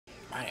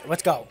Alright,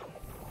 let's go.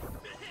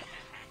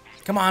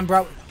 Come on,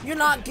 bro. You're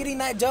not getting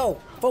that dough.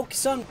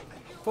 Focus on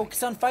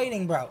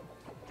fighting, bro.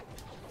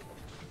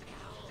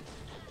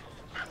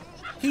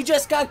 He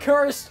just got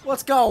cursed.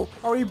 Let's go.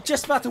 Are we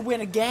just about to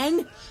win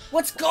again?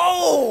 Let's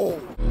go!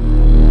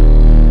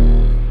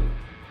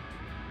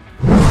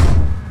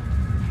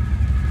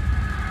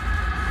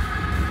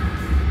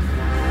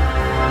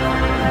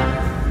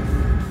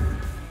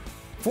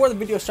 Before the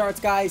video starts,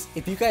 guys,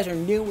 if you guys are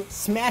new,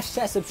 smash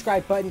that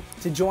subscribe button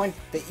to join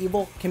the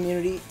evil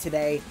community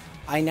today.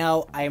 I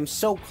know I am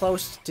so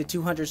close to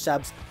 200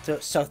 subs,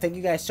 so thank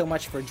you guys so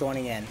much for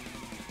joining in.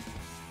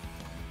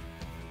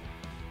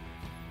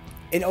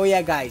 And oh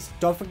yeah, guys,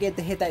 don't forget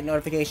to hit that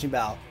notification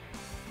bell.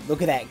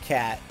 Look at that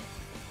cat.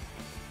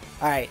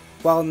 Alright,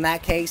 well in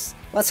that case,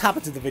 let's hop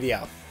into the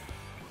video.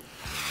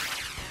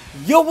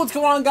 Yo, what's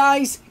going on,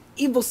 guys?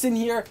 Evilson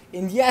here,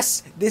 and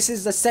yes, this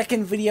is the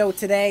second video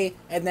today,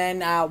 and then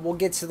we'll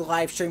get to the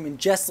live stream in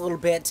just a little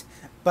bit.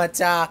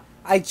 But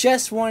I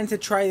just wanted to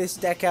try this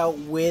deck out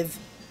with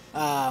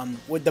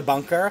the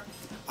bunker.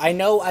 I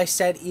know I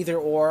said either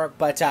or,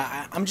 but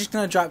I'm just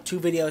gonna drop 2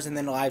 videos and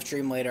then a live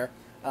stream later.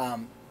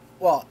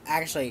 Well,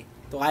 actually,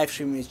 the live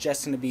stream is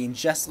just gonna be in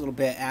just a little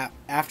bit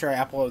after I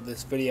upload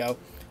this video,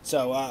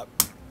 so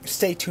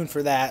stay tuned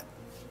for that.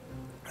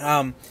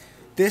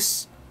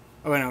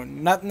 Oh no,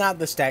 not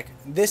this deck.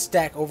 This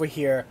deck over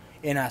here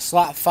in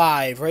slot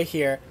 5, right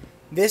here.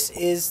 This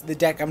is the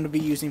deck I'm going to be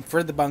using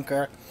for the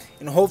bunker,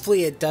 and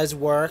hopefully it does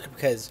work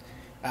because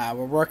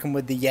we're working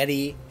with the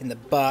Yeti and the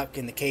Buck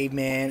and the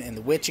Caveman and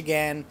the Witch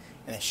again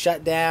and the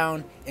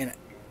Shutdown, and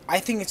I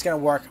think it's going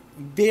to work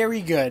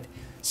very good.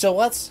 So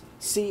let's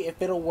see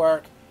if it'll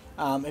work.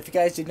 If you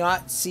guys did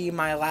not see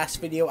my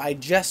last video, I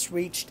just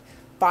reached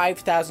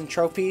 5,000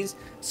 trophies.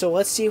 So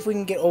let's see if we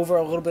can get over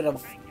a little bit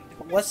of.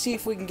 Let's see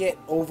if we can get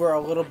over a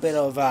little bit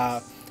of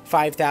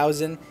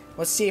 5,000.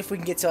 Let's see if we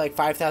can get to like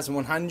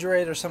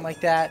 5,100 or something like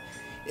that.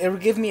 It'll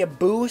give me a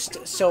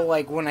boost, so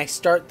like when I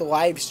start the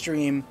live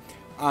stream,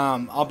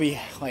 I'll be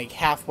like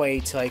halfway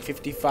to like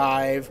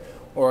 55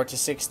 or to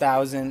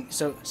 6,000.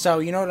 So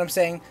you know what I'm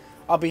saying?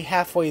 I'll be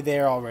halfway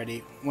there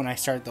already when I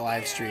start the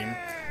live stream.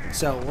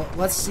 So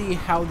let's see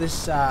how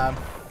this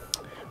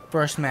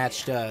first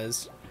match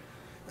does.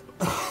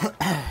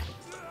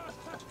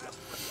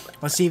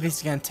 Let's see if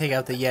he's going to take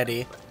out the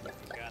Yeti.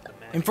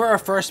 And for our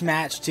first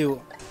match,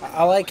 too,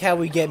 I like how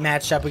we get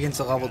matched up against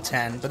a level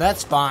 10. But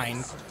that's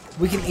fine.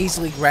 We can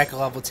easily wreck a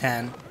level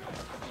 10.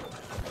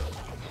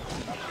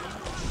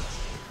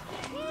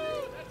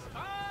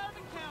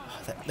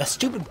 The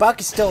stupid Buck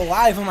is still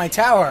alive on my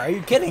tower. Are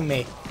you kidding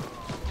me?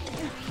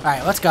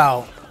 Alright, let's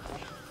go.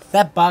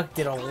 That Buck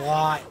did a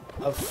lot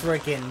of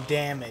freaking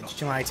damage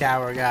to my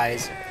tower,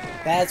 guys.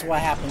 That's what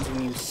happens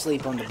when you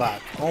sleep on the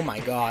Buck. Oh my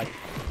god.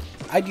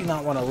 I do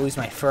not want to lose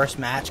my first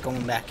match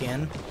going back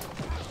in.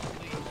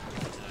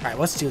 Alright,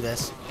 let's do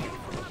this.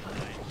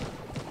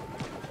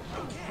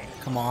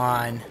 Come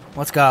on.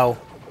 Let's go.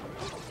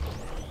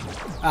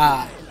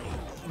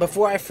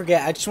 Before I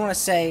forget, I just want to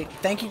say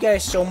thank you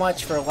guys so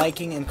much for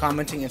liking and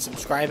commenting and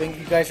subscribing.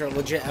 You guys are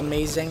legit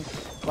amazing.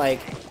 Like,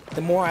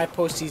 the more I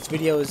post these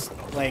videos,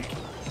 like,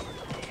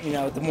 you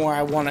know, the more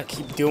I want to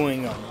keep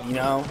doing them, you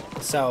know?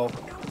 So,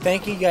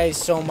 thank you guys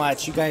so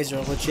much. You guys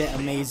are legit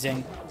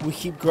amazing. We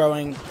keep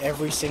growing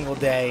every single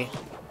day.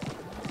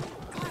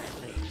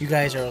 You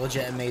guys are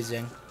legit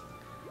amazing.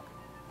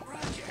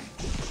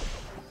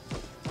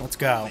 Let's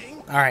go.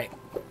 Alright.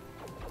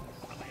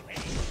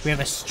 We have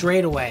a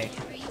straightaway.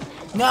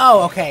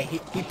 No! Okay,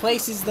 he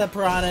places the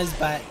piranhas,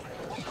 but...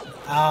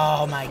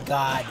 Oh my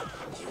god.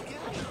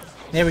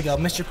 There we go.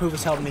 Mr. Poof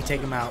is helping me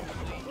take him out.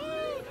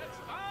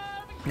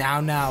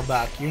 Now,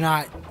 Buck. You're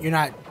not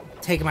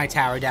taking my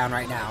tower down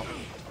right now.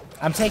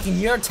 I'm taking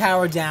your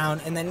tower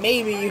down, and then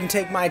maybe you can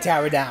take my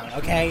tower down,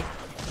 okay?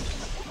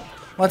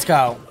 Let's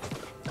go.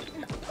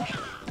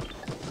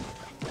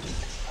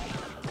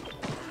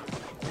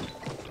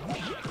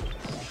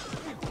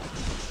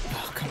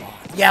 Oh, come on.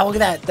 Yeah, look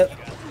at that.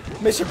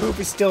 Mr. Poop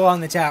is still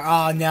on the tower.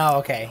 Oh, no,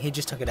 okay. He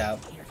just took it out.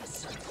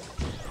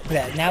 Look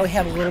at that. Now we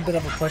have a little bit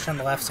of a push on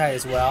the left side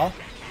as well.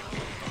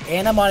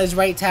 And I'm on his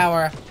right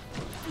tower.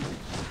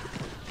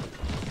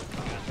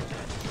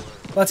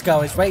 Let's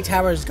go. His right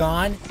tower is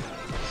gone.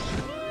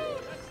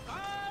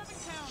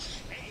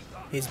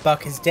 His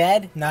Buck is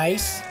dead.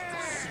 Nice.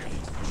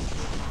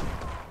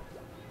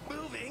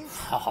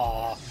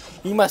 Oh,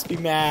 he must be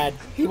mad.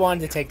 He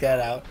wanted to take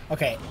that out.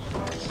 Okay.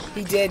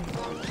 He did,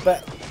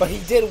 but he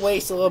did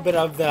waste a little bit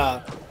of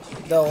the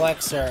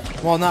elixir.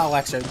 Well, not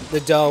elixir. The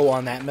dough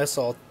on that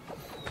missile.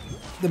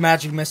 The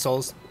magic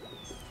missiles.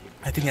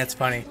 I think that's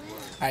funny.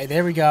 Alright,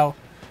 there we go.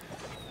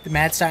 The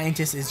mad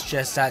scientist is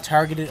just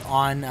targeted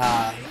on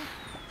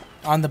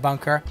the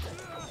bunker.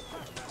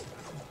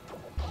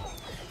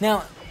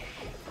 Now,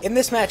 in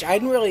this match, I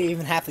didn't really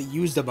even have to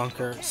use the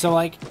bunker. So,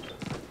 like,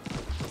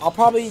 I'll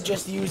probably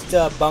just use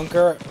the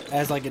bunker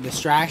as, like, a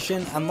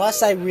distraction.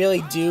 Unless I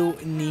really do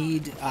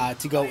need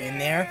to go in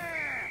there.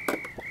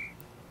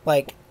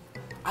 Like,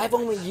 I've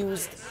only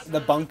used the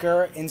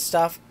bunker and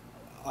stuff,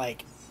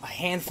 like, a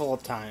handful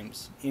of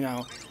times, you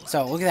know.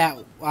 So look at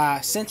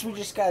that. Since we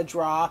just got a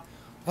draw,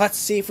 let's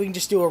see if we can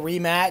just do a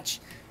rematch,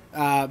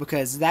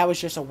 because that was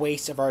just a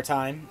waste of our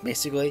time,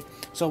 basically.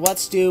 So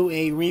let's do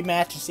a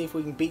rematch and see if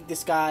we can beat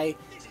this guy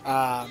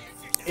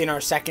in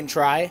our second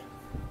try.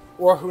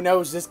 Or who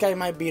knows, this guy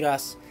might beat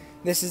us.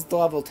 This is the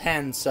level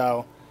 10,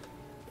 so...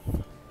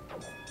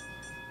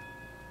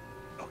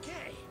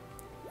 Okay.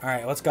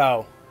 Alright, let's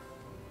go.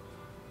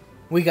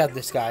 We got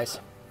this, guys.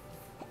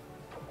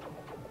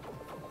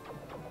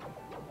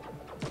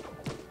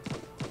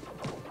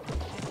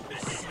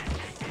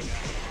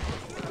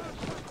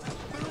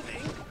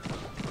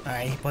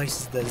 Alright, he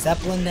places the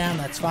Zeppelin down.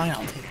 That's fine.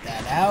 I'll take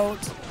that out.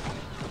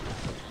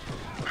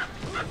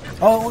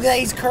 Oh, look at that.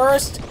 He's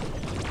cursed.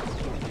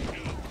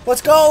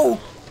 Let's go.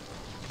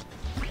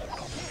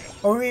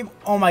 Are we...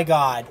 Oh, my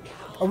God.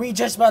 Are we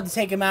just about to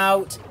take him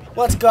out?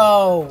 Let's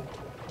go.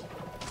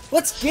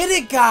 Let's get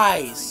it,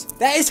 guys.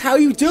 That is how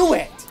you do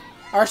it.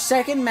 Our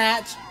second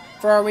match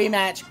for our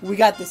rematch. We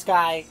got this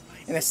guy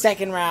in the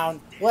second round.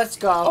 Let's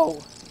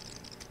go.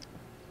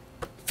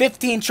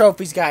 15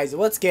 trophies, guys.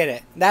 Let's get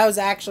it. That was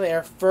actually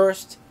our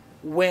first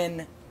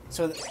win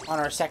on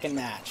our second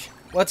match.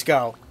 Let's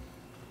go.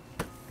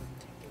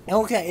 And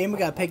look at him. We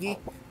got Piggy.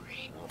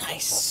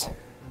 Nice.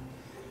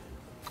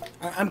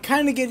 I'm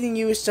kind of getting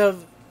used to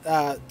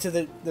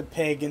the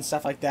pig and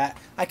stuff like that.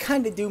 I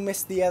kind of do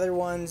miss the other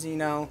ones, you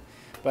know.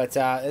 But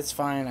it's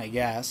fine, I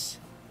guess.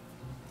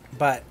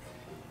 But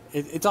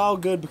it's all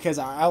good because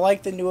I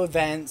like the new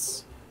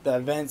events. The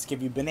events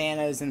give you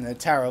bananas and the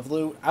Tower of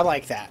Loot. I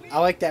like that. I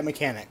like that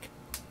mechanic.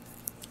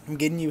 I'm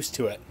getting used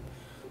to it.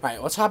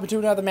 Alright, let's hop into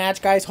another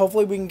match, guys.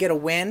 Hopefully we can get a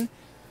win.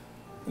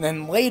 And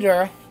then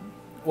later,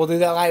 we'll do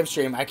that live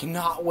stream. I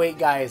cannot wait,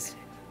 guys.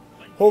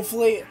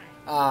 Hopefully,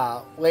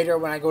 later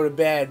when I go to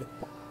bed,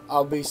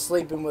 I'll be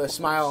sleeping with a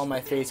smile on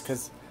my face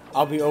because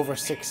I'll be over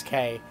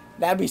 6K.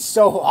 That'd be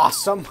so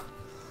awesome.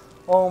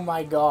 Oh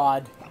my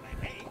God.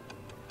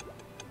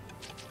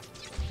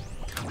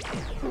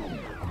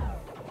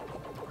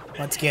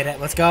 Let's get it.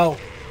 Let's go.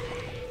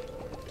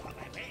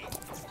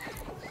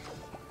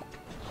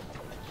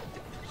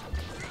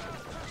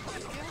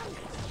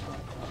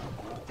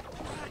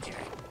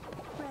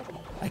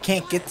 I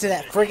can't get to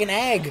that friggin'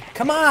 egg.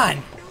 Come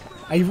on.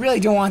 I really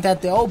don't want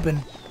that to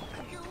open.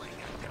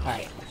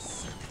 Alright.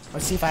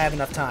 Let's see if I have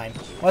enough time.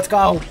 Let's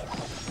go.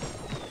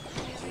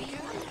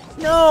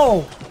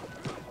 No.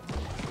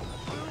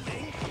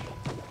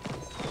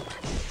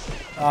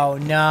 Oh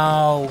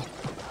no.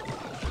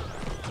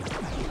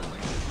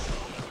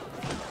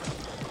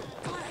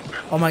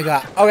 Oh my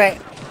God. Okay,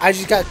 I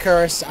just got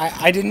cursed.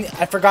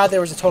 I forgot there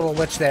was a total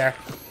witch there.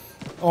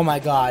 Oh my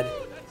God.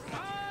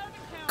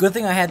 Good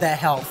thing I had that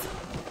health.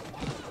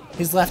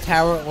 His left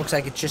tower looks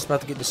like it's just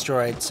about to get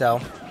destroyed, so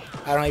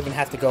I don't even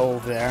have to go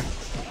over there.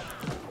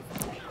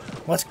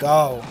 Let's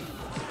go.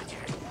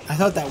 I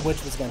thought that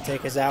witch was gonna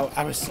take us out.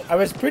 I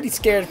was pretty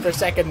scared for a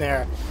second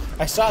there.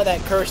 I saw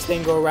that curse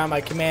thing go around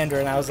my commander,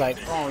 and I was like,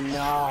 oh no.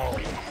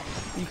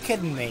 Are you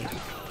kidding me?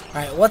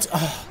 Alright, let's...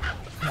 Oh,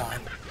 come on.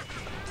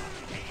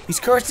 He's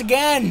cursed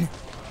again!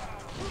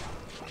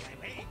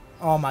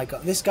 Oh my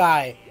God. This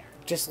guy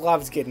just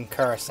loves getting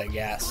cursed, I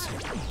guess.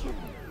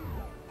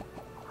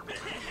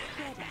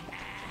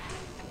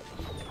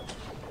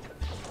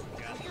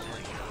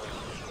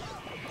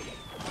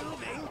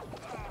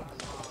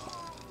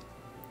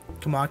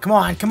 Come on, come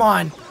on, come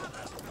on!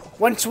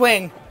 One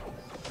swing!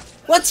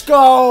 Let's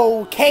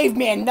go!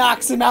 Caveman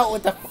knocks him out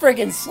with a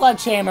friggin'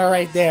 sledgehammer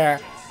right there.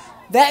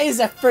 That is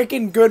a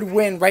friggin' good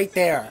win right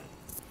there.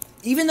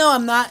 Even though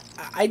I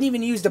didn't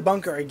even use the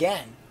bunker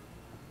again.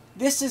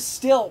 This is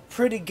still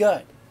pretty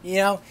good, you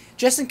know?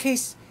 Just in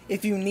case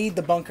if you need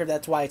the bunker,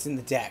 that's why it's in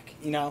the deck,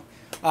 you know?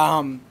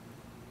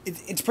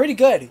 It's pretty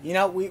good, you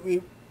know?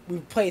 We've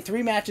played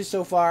 3 matches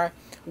so far,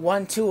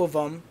 won 2 of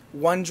them,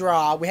 1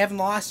 draw. We haven't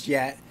lost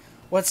yet.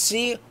 Let's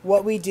see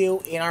what we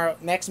do in our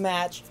next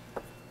match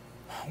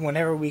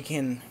whenever we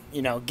can,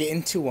 you know, get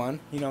into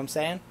one. You know what I'm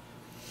saying?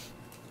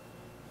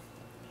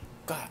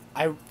 God,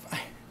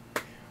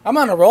 I'm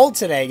on a roll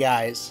today,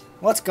 guys.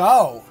 Let's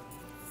go.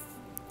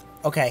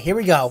 Okay, here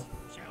we go.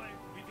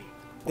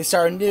 This is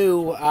our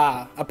new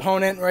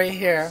opponent right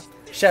here.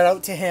 Shout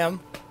out to him.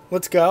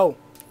 Let's go.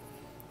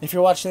 If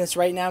you're watching this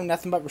right now,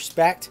 nothing but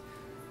respect.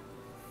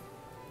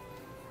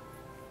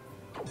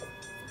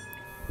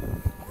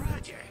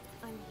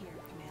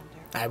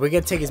 Alright, we're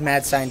gonna take his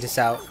mad scientist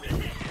out.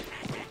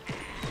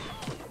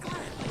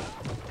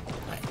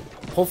 Right.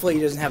 Hopefully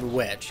he doesn't have a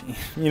witch.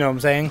 You know what I'm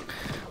saying?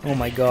 Oh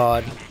my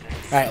God.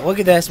 Alright, look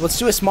at this. Let's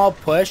do a small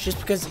push just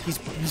because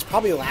he's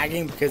probably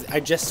lagging because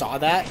I just saw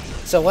that.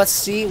 So let's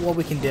see what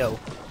we can do.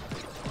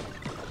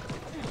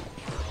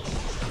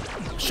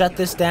 Shut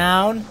this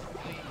down.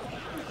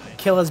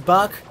 Kill his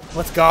buck.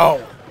 Let's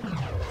go.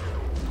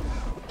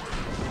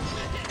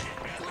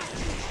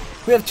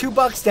 We have 2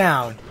 bucks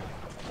down.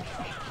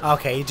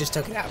 Okay, he just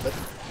took it out, but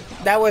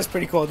that was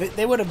pretty cool.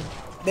 They would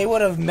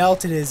have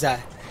melted his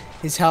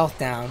health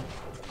down.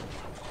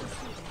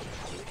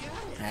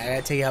 I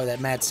gotta take out that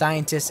mad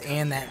scientist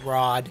and that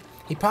rod.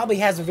 He probably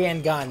has a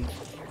Van Gun,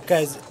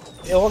 because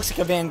it looks like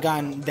a Van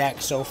Gun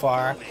deck so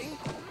far.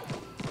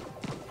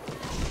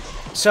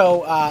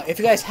 So, if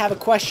you guys have a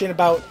question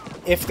about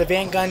if the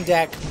Van Gun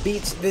deck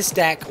beats this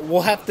deck,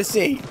 we'll have to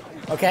see.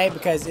 Okay?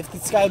 Because if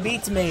this guy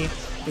beats me,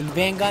 then the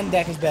Van Gun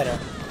deck is better.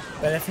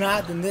 But if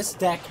not, then this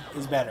deck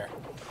is better.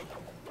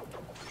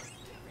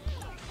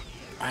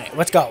 Alright,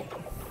 let's go.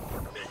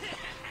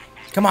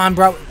 Come on,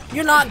 bro.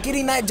 You're not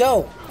getting that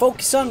dough.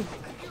 Focus on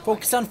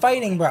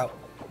fighting, bro.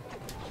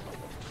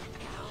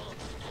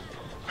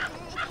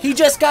 He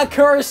just got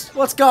cursed.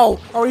 Let's go.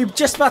 Are we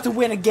just about to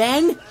win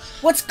again?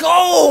 Let's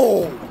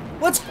go.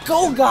 Let's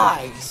go,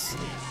 guys.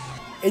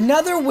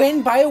 Another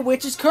win by a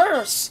witch's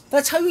curse.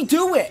 That's how you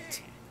do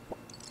it.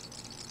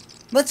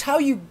 That's how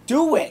you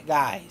do it,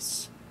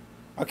 guys.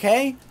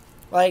 Okay?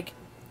 Like,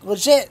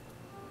 legit.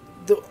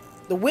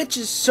 The witch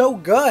is so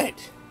good.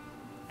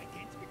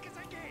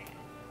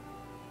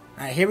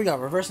 Alright, here we go.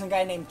 Reversing a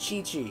guy named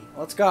Chi-Chi.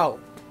 Let's go.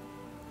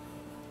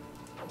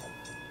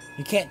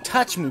 You can't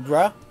touch me,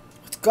 bruh.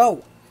 Let's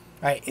go.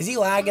 Alright, is he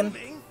lagging?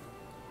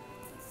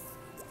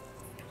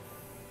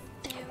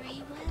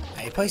 Alright,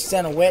 he places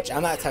down a witch.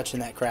 I'm not touching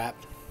that crap.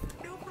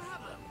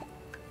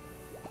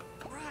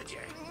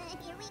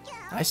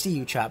 I see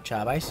you, Chop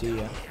Chop. I see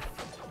you.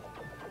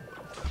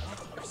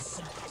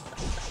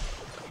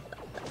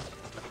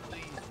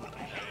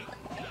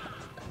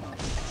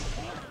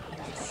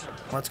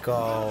 Let's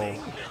go.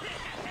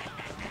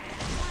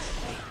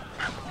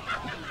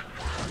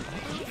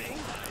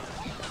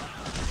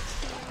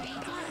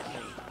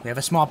 We have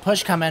a small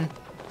push coming.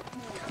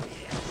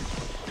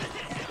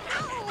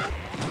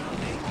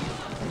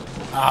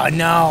 Oh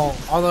no!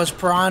 All those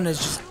piranhas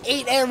just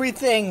ate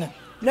everything!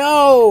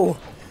 No!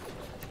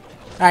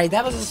 Alright,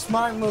 that was a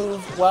smart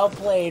move. Well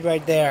played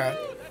right there.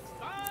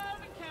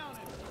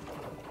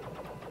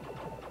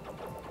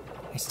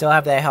 I still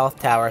have that health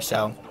tower,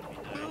 so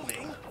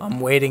I'm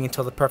waiting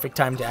until the perfect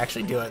time to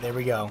actually do it. There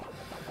we go.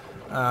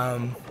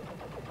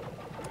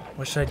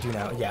 What should I do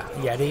now? Yeah,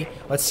 Yeti.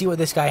 Let's see what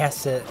this guy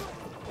has to...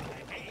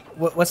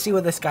 Let's see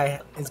what this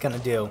guy is gonna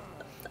do.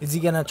 Is he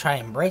gonna try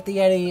and break the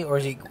Yeti, or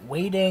is he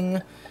waiting?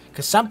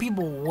 Because some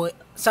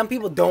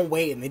people don't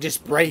wait and they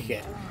just break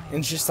it, and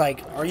it's just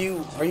like, are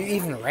you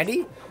even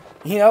ready?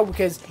 You know,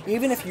 because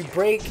even if you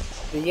break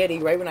the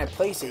Yeti right when I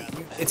place it,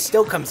 it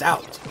still comes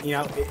out. You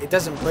know, it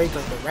doesn't break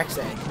like the Rex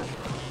egg,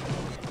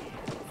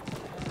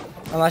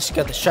 unless you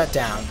got the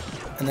shutdown,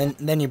 and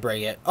then you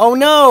break it. Oh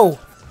no!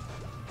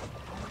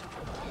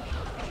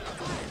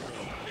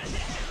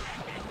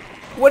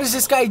 What is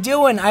this guy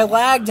doing? I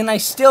lagged and I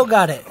still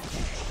got it.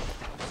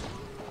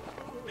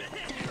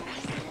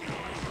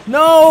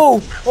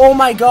 No! Oh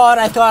my god,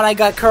 I thought I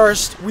got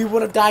cursed. We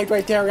would have died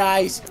right there,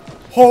 guys.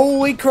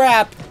 Holy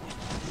crap.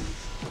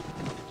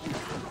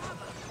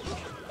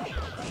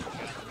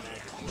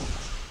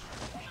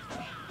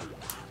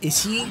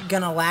 Is he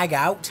gonna lag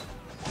out?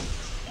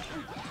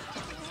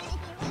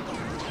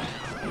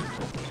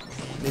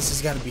 This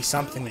is gonna be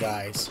something,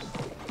 guys.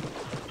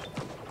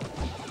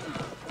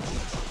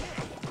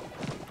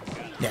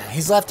 Yeah,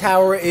 his left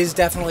tower is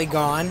definitely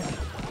gone.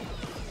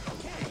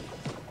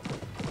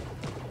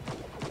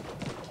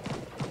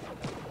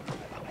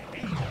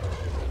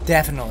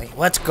 Definitely.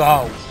 Let's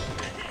go.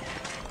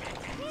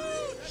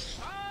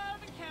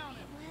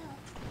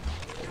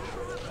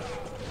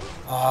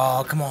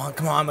 Oh, come on,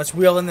 come on. Let's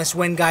reel in this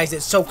win, guys.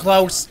 It's so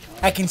close.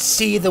 I can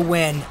see the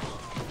win.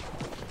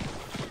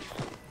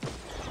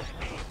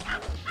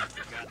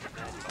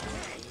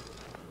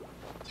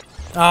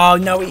 Oh,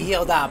 no, he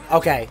healed up.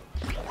 Okay.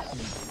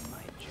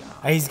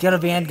 He's got a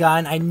Van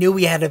Gun. I knew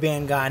he had a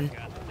Van Gun.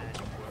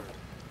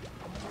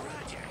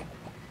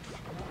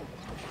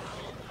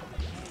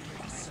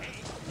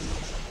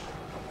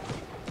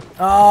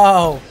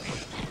 Oh.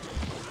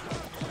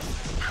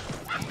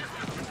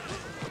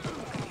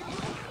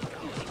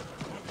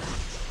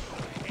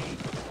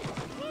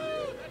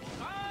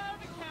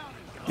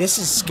 This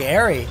is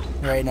scary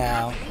right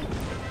now.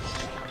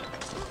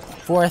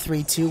 4,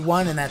 3, 2,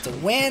 1, and that's a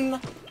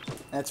win.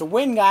 That's a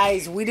win,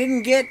 guys. We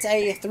didn't get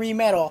a 3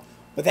 medal.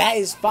 But that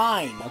is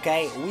fine,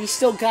 okay? We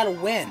still got a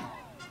win.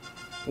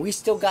 We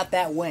still got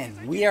that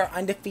win. We are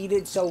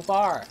undefeated so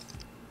far.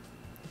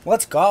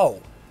 Let's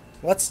go.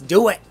 Let's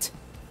do it.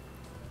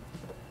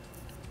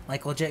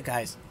 Like, legit,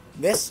 guys.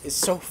 This is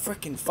so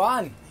freaking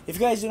fun. If you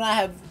guys do not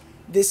have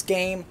this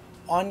game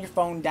on your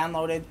phone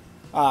downloaded,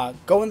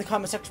 go in the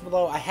comment section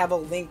below. I have a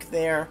link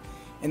there.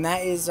 And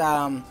that is,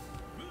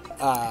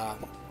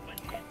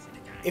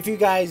 if you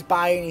guys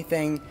buy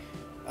anything,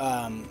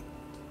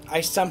 I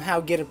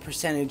somehow get a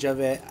percentage of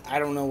it. I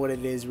don't know what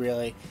it is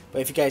really,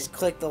 but if you guys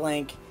click the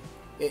link,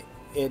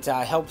 it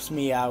helps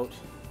me out.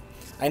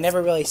 I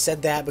never really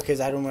said that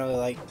because I don't really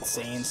like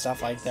saying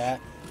stuff like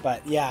that.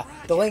 But yeah,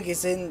 the link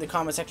is in the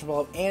comment section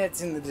below and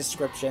it's in the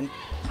description.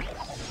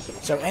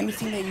 So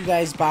anything that you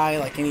guys buy,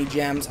 like any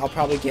gems, I'll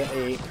probably get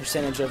a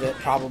percentage of it,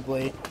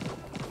 probably.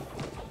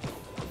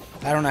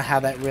 I don't know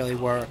how that really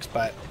works,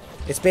 but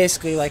it's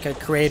basically like a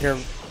creator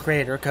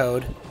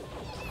code.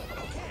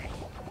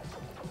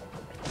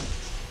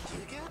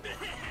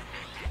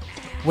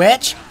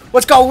 Witch?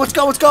 Let's go, let's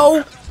go, let's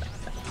go!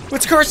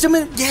 Let's curse him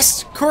in.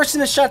 Yes! Curse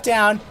in a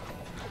shutdown.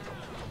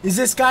 Is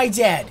this guy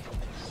dead?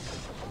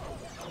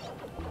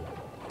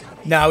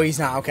 No, he's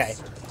not. Okay.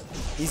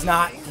 He's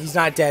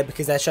not dead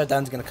because that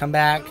shutdown's gonna come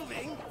back.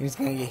 He's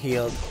gonna get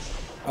healed.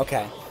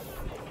 Okay.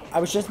 I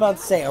was just about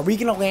to say, are we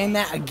gonna land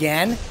that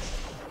again?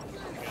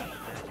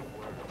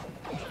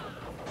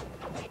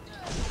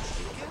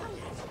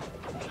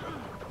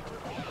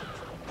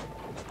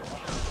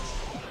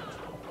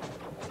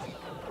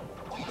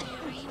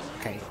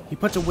 Okay, he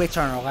puts a witch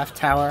on our left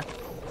tower.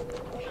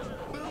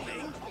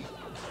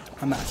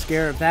 I'm not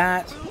scared of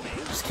that.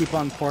 Just keep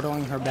on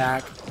portaling her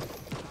back.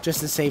 Just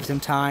to save some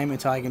time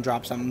until I can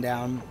drop something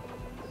down.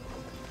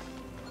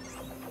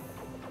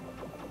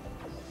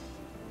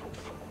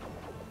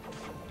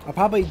 I'll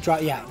probably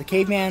drop, yeah, the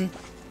caveman.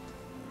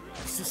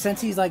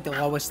 Since he's like the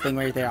lowest thing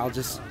right there, I'll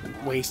just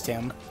waste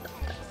him.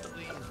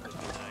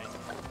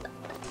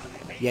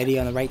 Yeti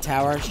on the right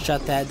tower,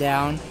 shut that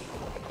down.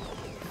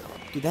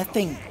 Dude, that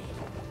thing,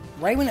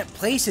 right when it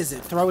places,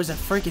 it throws a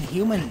freaking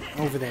human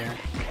over there.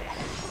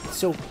 It's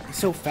so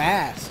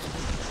fast.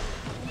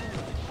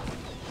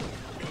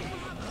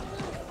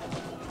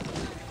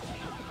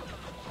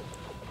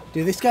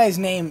 Dude, this guy's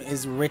name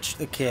is Rich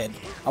the Kid.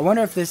 I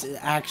wonder if this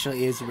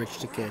actually is Rich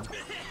the Kid.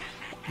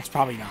 It's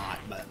probably not,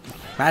 but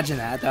imagine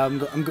that.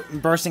 Though. I'm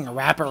bursting a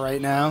rapper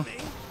right now.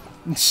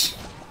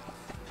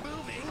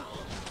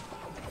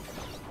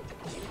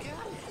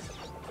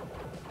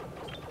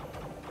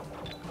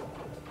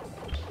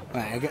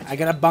 Alright, I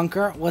got a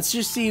bunker. Let's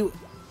just see.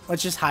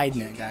 Let's just hide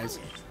in it, guys.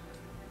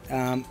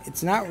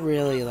 It's not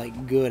really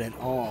like good at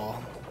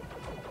all.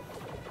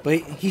 But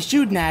he's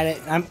shooting at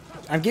it. I'm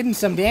getting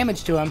some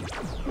damage to him.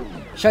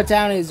 Shut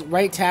down his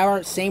right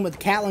tower. Same with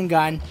Gatling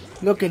gun.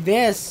 Look at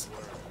this.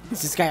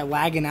 Is this guy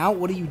lagging out?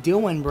 What are you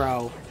doing,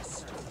 bro?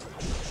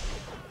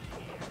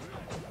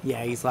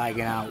 Yeah, he's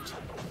lagging out.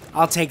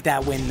 I'll take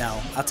that win,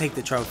 though. I'll take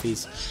the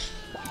trophies.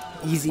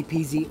 Easy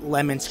peasy,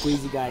 lemon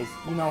squeezy, guys.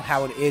 You know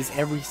how it is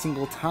every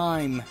single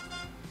time.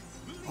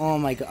 Oh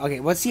my god. Okay,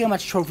 let's see how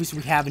much trophies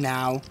we have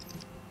now.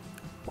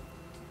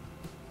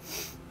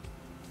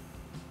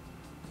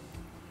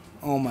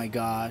 Oh my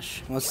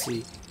gosh. Let's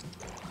see.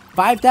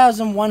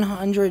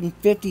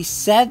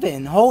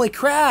 5,157. Holy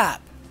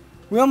crap.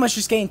 We almost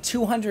just gained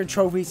 200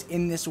 trophies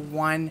in this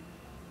one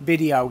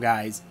video,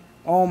 guys.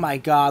 Oh my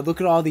god.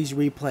 Look at all these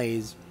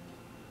replays.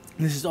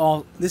 This is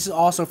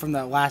also from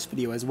the last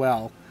video as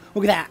well.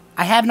 Look at that.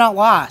 I have not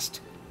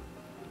lost.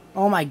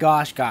 Oh my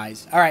gosh,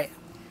 guys. Alright.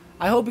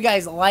 I hope you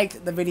guys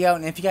liked the video.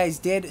 And if you guys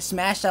did,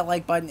 smash that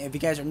like button. If you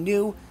guys are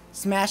new,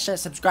 smash that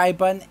subscribe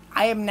button.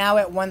 I am now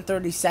at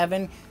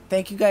 137.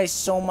 Thank you guys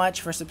so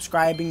much for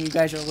subscribing. You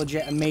guys are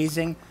legit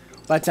amazing.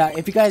 But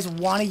if you guys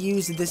want to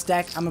use this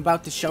deck, I'm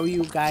about to show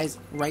you guys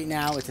right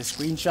now. It's a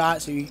screenshot,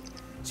 so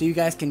you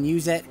guys can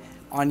use it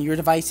on your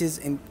devices.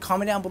 And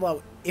comment down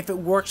below if it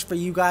works for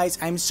you guys.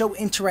 I'm so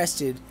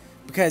interested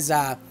because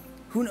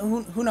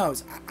who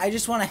knows? I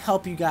just want to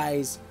help you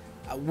guys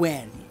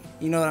win.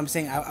 You know what I'm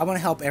saying? I want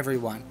to help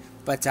everyone.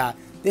 But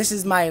this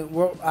is my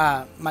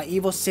my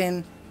Evil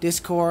Sin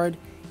Discord.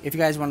 If you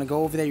guys want to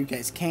go over there, you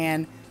guys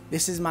can.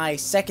 This is my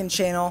second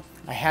channel.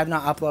 I have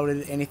not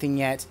uploaded anything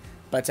yet,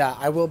 but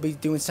I will be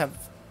doing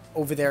stuff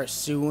over there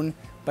soon.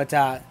 But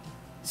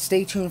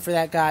stay tuned for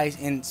that, guys,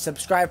 and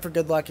subscribe for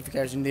good luck if you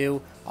guys are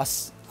new. I'll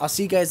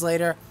see you guys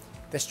later.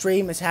 The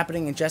stream is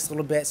happening in just a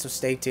little bit, so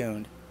stay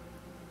tuned.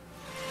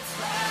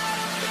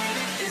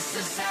 This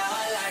is how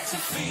I like to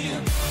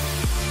feel.